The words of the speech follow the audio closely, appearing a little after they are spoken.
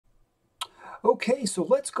Okay, so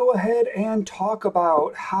let's go ahead and talk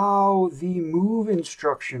about how the move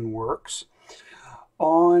instruction works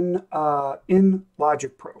on in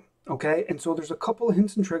LogixPro. Okay, and so there's a couple of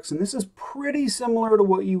hints and tricks, and this is pretty similar to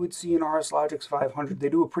what you would see in RSLogix 500. They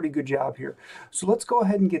do a pretty good job here. So let's go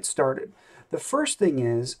ahead and get started. The first thing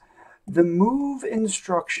is the move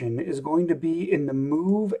instruction is going to be in the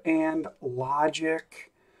move and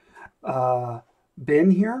logic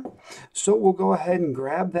bin here. So we'll go ahead and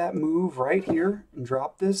grab that move right here and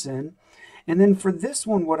drop this in. And then for this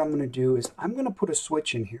one, what I'm going to do is I'm going to put a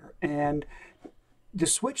switch in here. And the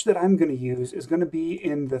switch that I'm going to use is going to be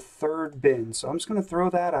in the third bin. So I'm just going to throw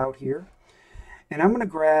that out here. And I'm going to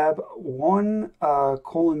grab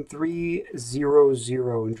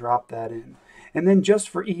 1:300 and drop that in. And then just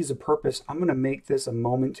for ease of purpose, I'm going to make this a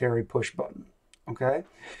momentary push button. Okay.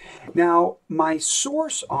 Now, my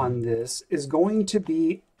source on this is going to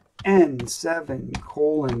be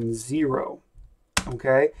N7:0.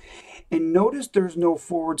 Okay. And notice there's no /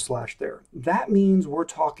 there. That means we're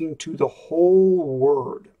talking to the whole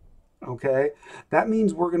word. Okay. That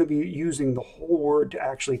means we're going to be using the whole word to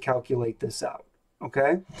actually calculate this out.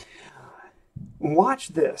 Okay. Watch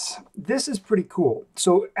this. This is pretty cool.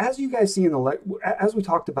 So as you guys see in the as we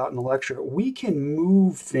talked about in the lecture, we can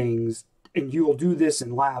move things, and you'll do this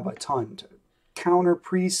in lab a ton, to counter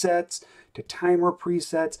presets, to timer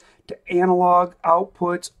presets, to analog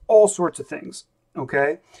outputs, all sorts of things.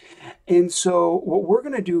 Okay. And so what we're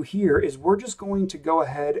going to do here is we're just going to go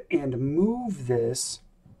ahead and move this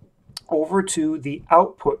over to the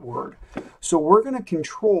output word. So we're going to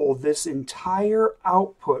control this entire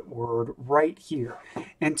output word right here.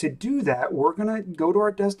 And to do that, we're going to go to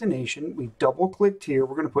our destination. We double clicked here.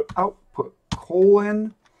 We're going to put output :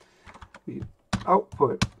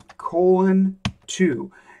 output :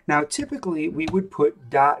 2. Now, typically we would put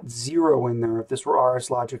 .0 in there if this were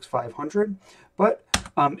RSLogix 500, but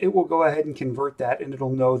it will go ahead and convert that, and it'll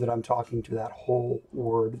know that I'm talking to that whole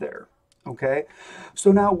word there. Okay,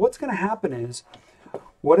 so now what's going to happen is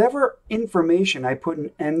whatever information I put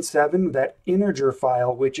in N7, that integer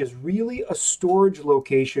file, which is really a storage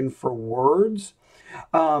location for words,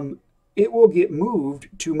 it will get moved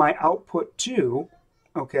to my output 2,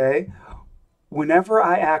 okay, whenever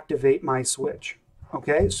I activate my switch.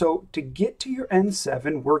 Okay, so to get to your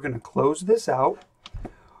N7, we're going to close this out.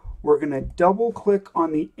 We're going to double click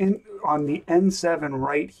on the N7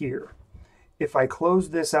 right here. If I close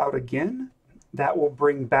this out again, that will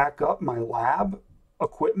bring back up my lab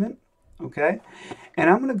equipment. Okay,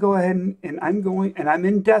 and I'm going to go ahead and I'm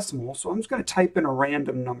in decimal, so I'm just going to type in a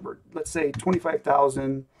random number. Let's say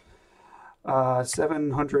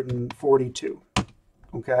 25,742.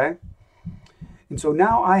 Okay. And so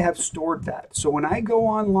now I have stored that. So when I go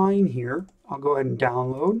online here, I'll go ahead and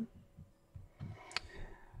download,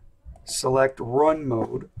 select run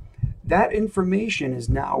mode. That information is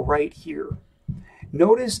now right here.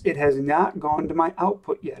 Notice it has not gone to my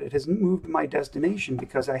output yet. It hasn't moved to my destination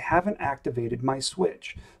because I haven't activated my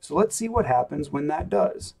switch. So let's see what happens when that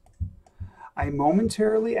does. I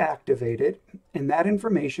momentarily activate it, and that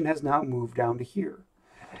information has now moved down to here.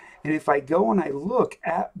 And if I go and I look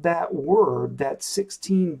at that word, that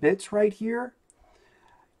 16 bits right here,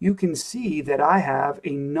 you can see that I have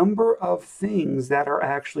a number of things that are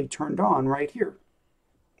actually turned on right here.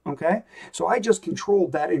 Okay, so I just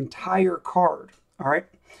controlled that entire card. All right,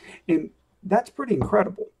 and that's pretty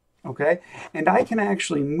incredible. Okay, and I can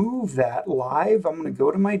actually move that live. I'm going to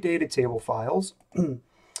go to my data table files,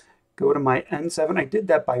 go to my N7. I did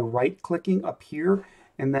that by right-clicking up here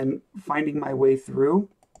and then finding my way through.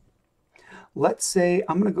 Let's say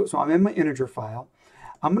I'm going to go, so I'm in my integer file.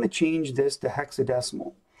 I'm going to change this to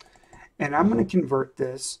hexadecimal. And I'm going to convert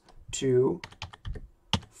this to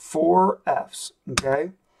 4Fs,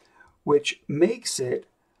 okay? Which makes it,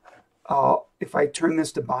 if I turn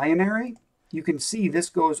this to binary, you can see this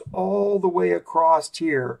goes all the way across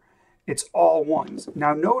here. It's all ones.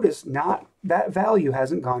 Now notice that value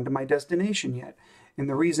hasn't gone to my destination yet. And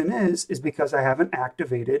the reason is because I haven't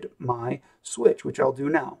activated my switch, which I'll do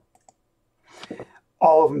now.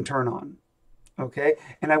 All of them turn on. Okay,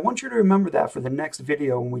 and I want you to remember that for the next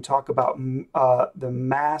video when we talk about the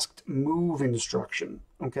masked move instruction.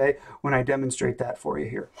 Okay, when I demonstrate that for you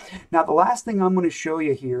here. Now, the last thing I'm going to show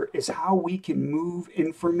you here is how we can move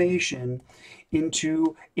information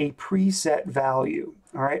into a preset value.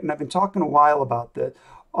 All right, and I've been talking a while about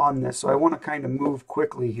on this, so I want to kind of move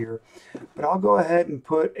quickly here. But I'll go ahead and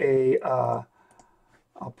put I'll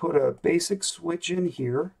put a basic switch in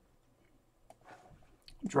here.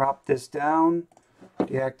 Drop this down,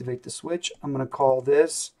 deactivate the switch. I'm going to call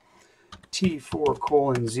this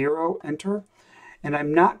T4:0, enter. And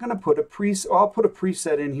I'm not going to put a preset. I'll put a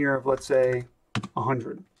preset in here of, let's say,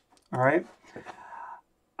 100. All right.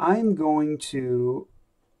 I'm going to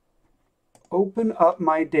open up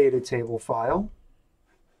my data table file.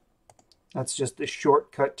 That's just a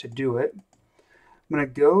shortcut to do it. I'm going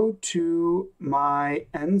to go to my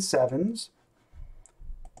N7s,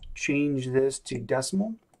 change this to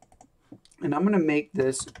decimal, and I'm going to make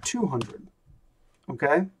this 200.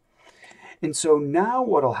 Okay? And so now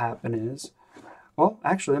what'll happen is, well,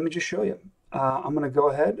 actually, let me just show you. I'm going to go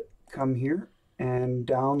ahead, come here, and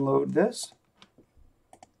download this.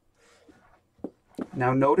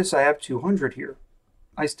 Now notice I have 200 here.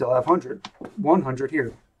 I still have 100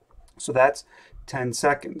 here. So that's 10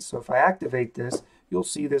 seconds. So if I activate this, you'll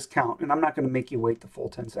see this count. And I'm not going to make you wait the full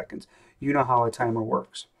 10 seconds. You know how a timer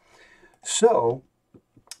works. So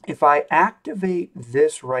if I activate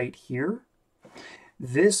this right here,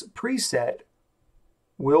 this preset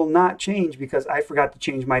will not change because I forgot to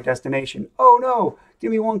change my destination. Oh no,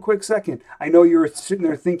 give me one quick second. I know you're sitting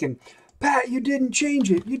there thinking, Pat, you didn't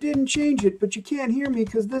change it. You didn't change it, but you can't hear me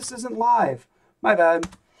because this isn't live. My bad.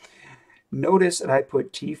 Notice that I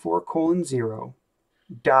put T4:0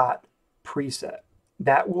 dot preset.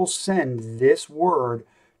 That will send this word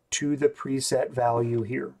to the preset value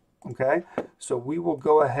here. Okay, so we will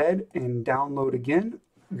go ahead and download again,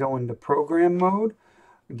 go into program mode.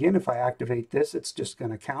 Again, if I activate this, it's just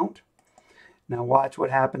going to count. Now watch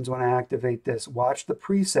what happens when I activate this. Watch the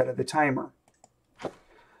preset of the timer.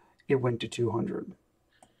 It went to 200.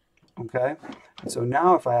 Okay, and so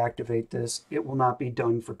now if I activate this, it will not be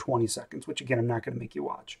done for 20 seconds, which again, I'm not going to make you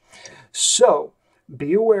watch. So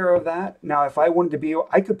be aware of that. Now, if I wanted to be,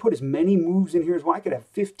 I could put as many moves in here as well. I could have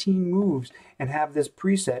 15 moves and have this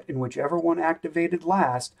preset, and whichever one activated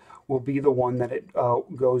last will be the one that it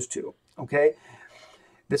goes to. Okay,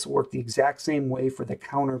 this will work the exact same way for the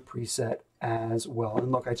counter preset as well. And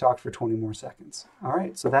look, I talked for 20 more seconds. All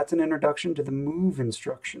right, so that's an introduction to the move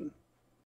instruction.